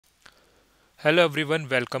Hello everyone,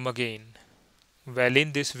 welcome again. Well,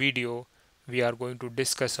 in this video, we are going to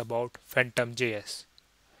discuss about PhantomJS.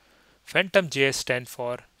 PhantomJS stands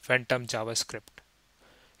for Phantom JavaScript.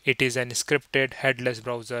 It is an scripted headless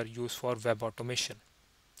browser used for web automation.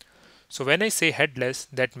 So when I say headless,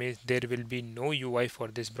 that means there will be no UI for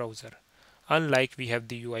this browser, unlike we have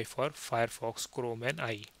the UI for Firefox, Chrome and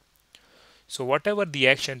IE. So whatever the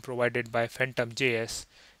action provided by PhantomJS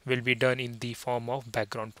will be done in the form of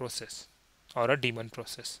background process or a daemon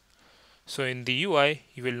process. So in the UI,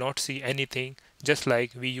 you will not see anything just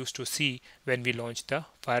like we used to see when we launched the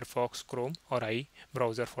Firefox, Chrome or IE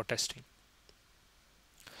browser for testing.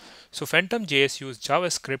 So PhantomJS uses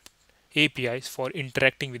JavaScript APIs for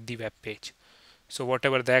interacting with the web page. So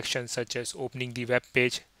whatever the actions such as opening the web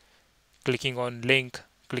page, clicking on link,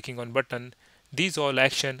 clicking on button, these all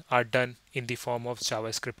actions are done in the form of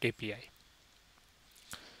JavaScript API.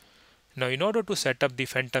 Now in order to set up the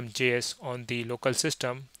PhantomJS on the local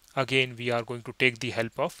system, again we are going to take the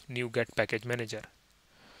help of NuGet package manager.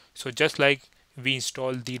 So just like we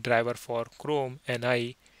install the driver for Chrome and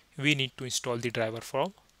IE, we need to install the driver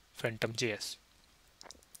from PhantomJS.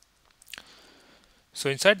 So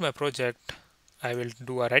inside my project, I will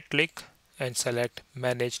do a right click and select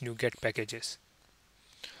manage NuGet packages.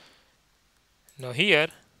 Now here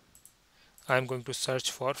I am going to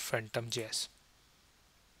search for PhantomJS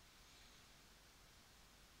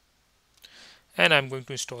and I'm going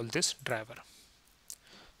to install this driver.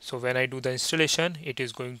 So when I do the installation, it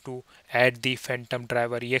is going to add the Phantom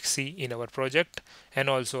driver exe in our project and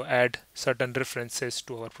also add certain references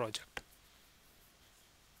to our project.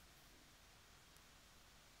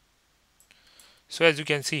 So as you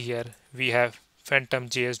can see here, we have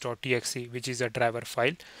phantomjs.exe, which is a driver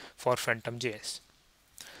file for PhantomJS.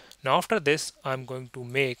 Now after this, I'm going to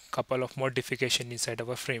make a couple of modifications inside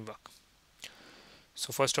our framework.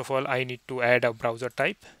 So first of all, I need to add a browser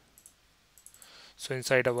type. So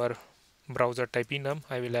inside our browser type enum,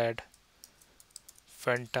 I will add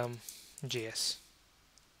PhantomJS.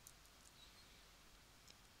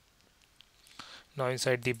 Now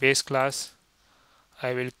inside the base class,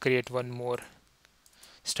 I will create one more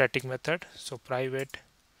static method. So private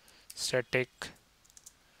static,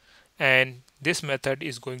 and this method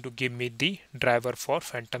is going to give me the driver for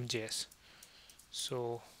PhantomJS.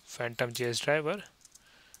 So PhantomJS driver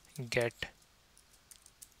get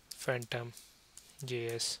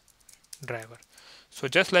PhantomJS driver. So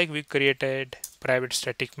just like we created private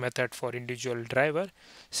static method for individual driver,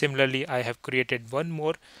 similarly I have created one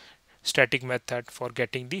more static method for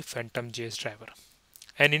getting the PhantomJS driver.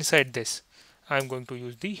 And inside this, I'm going to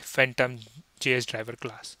use the PhantomJS driver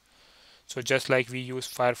class. So just like we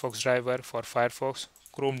use Firefox driver for Firefox,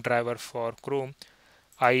 Chrome driver for Chrome,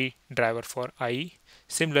 IE driver for IE.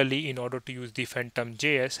 Similarly, in order to use the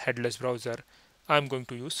PhantomJS headless browser, I'm going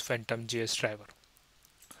to use PhantomJS driver.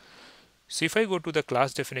 So if I go to the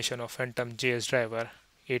class definition of PhantomJS driver,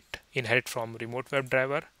 it inherits from remote web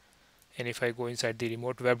driver. And if I go inside the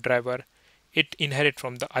remote web driver, it inherits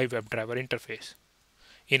from the iWeb driver interface.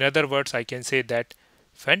 In other words, I can say that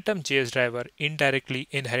PhantomJS driver indirectly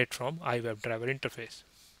inherits from iWeb driver interface.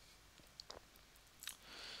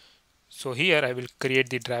 So here I will create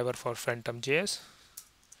the driver for PhantomJS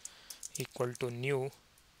equal to new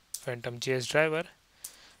PhantomJS driver,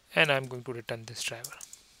 and I'm going to return this driver.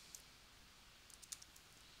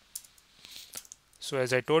 So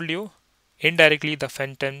as I told you, indirectly the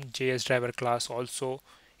PhantomJS driver class also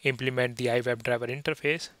implement the iWeb driver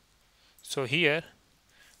interface. So here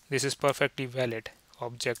this is perfectly valid.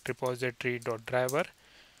 Object repository dot driver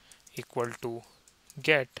equal to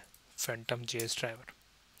get PhantomJS driver.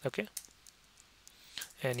 Okay,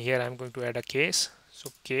 and here I'm going to add a case.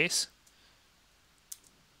 So case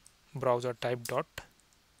browser type dot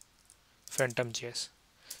PhantomJS.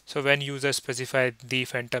 So when user specify the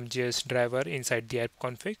PhantomJS driver inside the app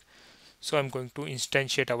config, so I'm going to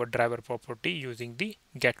instantiate our driver property using the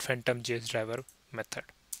get PhantomJS driver method,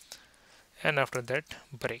 and after that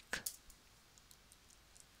break.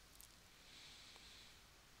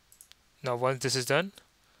 Now once this is done,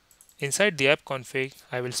 inside the app config,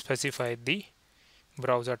 I will specify the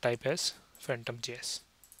browser type as PhantomJS.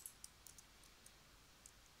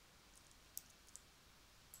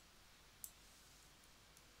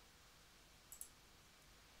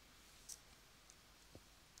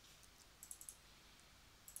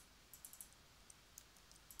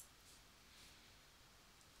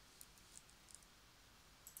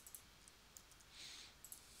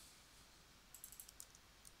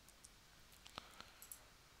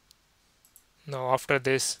 Now after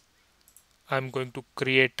this, I'm going to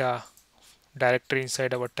create a directory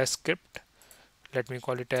inside our test script. Let me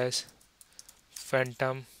call it as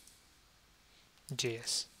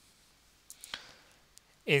PhantomJS.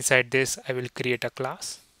 Inside this, I will create a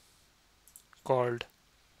class called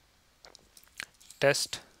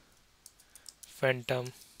test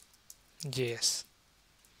PhantomJS.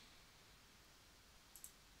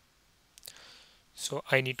 So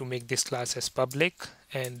I need to make this class as public,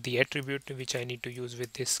 and the attribute which I need to use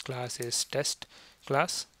with this class is test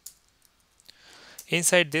class.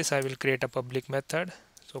 Inside this, I will create a public method.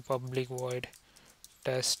 So public void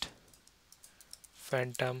test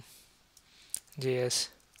PhantomJS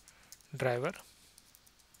driver.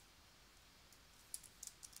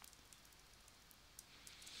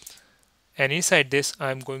 And inside this,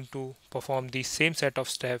 I'm going to perform the same set of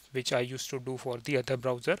steps which I used to do for the other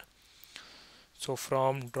browser. So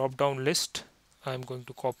from drop down list, I'm going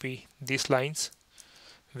to copy these lines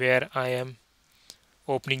where I am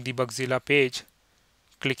opening the Bugzilla page,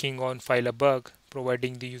 clicking on file a bug,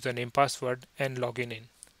 providing the username password, and logging in.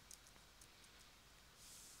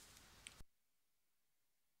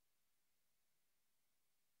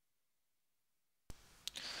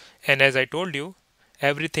 And as I told you,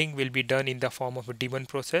 everything will be done in the form of a daemon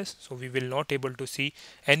process, so we will not able to see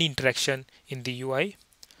any interaction in the UI.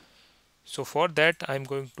 So for that, I'm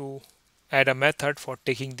going to add a method for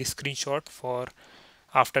taking the screenshot for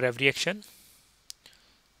after every action.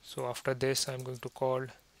 So after this, I'm going to call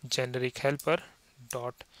generic helper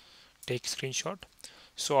dot take screenshot.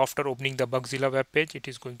 So after opening the Bugzilla web page, it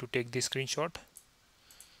is going to take the screenshot.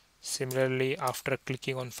 Similarly, after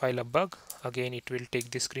clicking on file a bug, again it will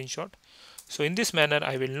take the screenshot. So in this manner,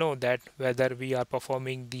 I will know that whether we are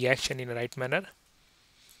performing the action in the right manner.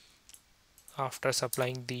 After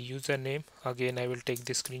supplying the username, again I will take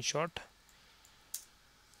the screenshot.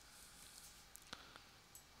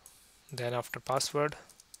 Then after password,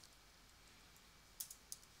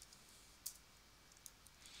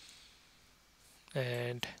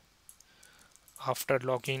 and after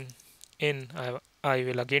logging in, I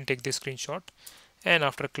will again take the screenshot, and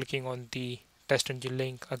after clicking on the test engine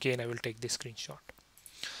link, again I will take the screenshot.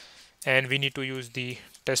 And we need to use the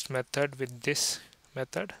test method with this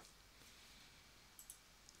method.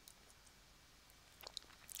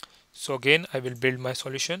 So again, I will build my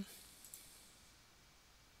solution,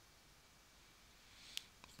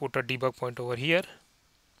 put a debug point over here,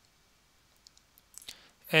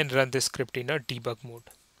 and run this script in a debug mode.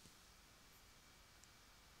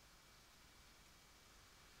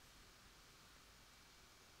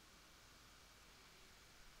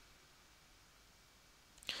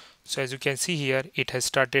 So as you can see here, it has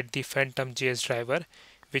started the PhantomJS driver,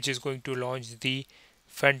 which is going to launch the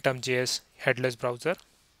PhantomJS headless browser.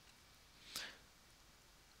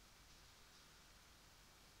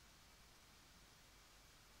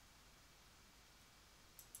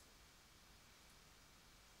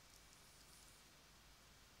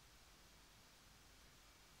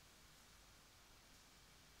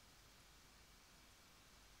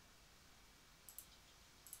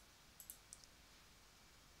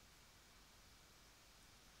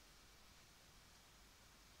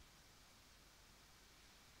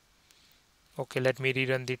 Okay, let me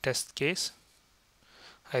rerun the test case.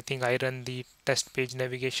 I think I run the test page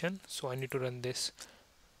navigation, so I need to run this.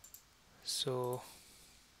 So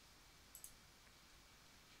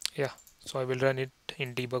yeah, so I will run it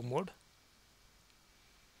in debug mode.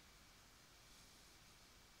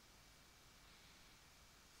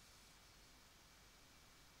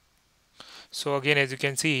 So again, as you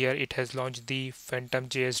can see here, it has launched the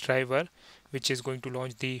PhantomJS driver, which is going to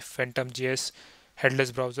launch the PhantomJS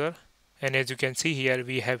headless browser. And as you can see here,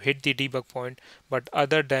 we have hit the debug point, but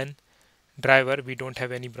other than driver, we don't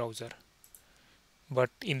have any browser.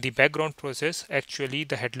 But in the background process, actually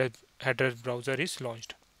the headless browser is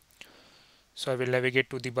launched. So I will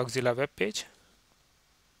navigate to the Bugzilla web page.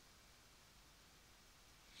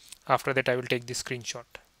 After that, I will take the screenshot.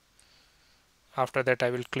 After that,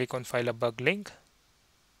 I will click on file a bug link.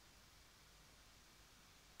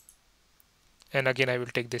 And again, I will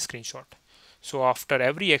take the screenshot. So after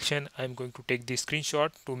every action, I'm going to take the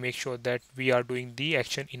screenshot to make sure that we are doing the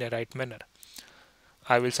action in a right manner.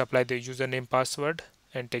 I will supply the username password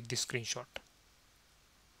and take the screenshot.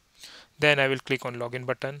 Then I will click on login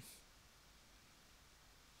button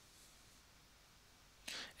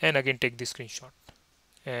and again take the screenshot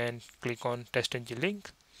and click on test engine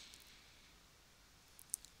link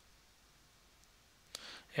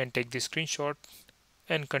and take the screenshot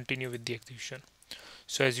and continue with the execution.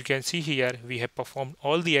 So as you can see here, we have performed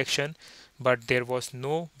all the action, but there was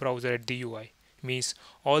no browser at the UI. Means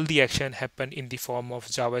all the action happened in the form of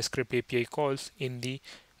JavaScript API calls in the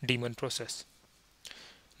daemon process.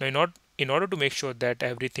 Now in order to make sure that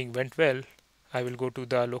everything went well, I will go to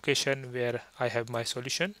the location where I have my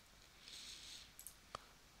solution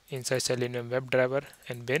inside Selenium WebDriver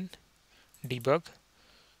and bin debug.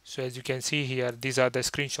 So as you can see here, these are the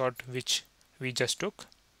screenshot which we just took.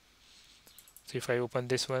 So if I open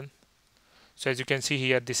this one, so as you can see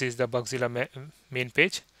here, this is the Bugzilla main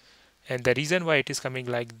page, and the reason why it is coming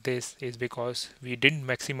like this is because we didn't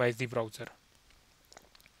maximize the browser.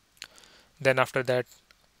 Then after that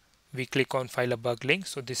we click on file a bug link.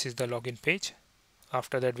 So this is the login page.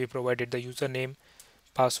 After that we provided the username,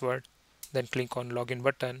 password, then click on login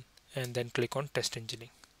button and then click on test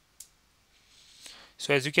engineering.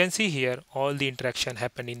 So as you can see here, all the interaction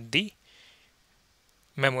happen in the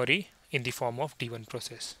memory in the form of D1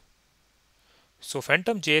 process. So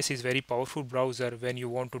PhantomJS is very powerful browser when you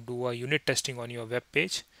want to do a unit testing on your web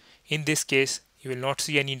page. In this case, you will not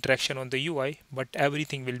see any interaction on the UI, but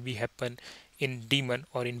everything will be happen in daemon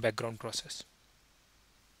or in background process.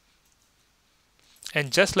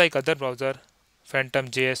 And just like other browser,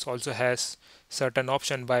 PhantomJS also has certain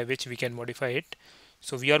option by which we can modify it.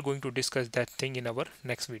 So we are going to discuss that thing in our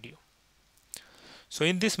next video. So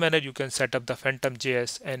in this manner, you can set up the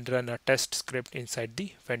PhantomJS and run a test script inside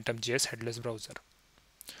the PhantomJS headless browser.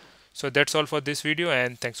 So that's all for this video,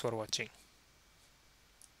 and thanks for watching.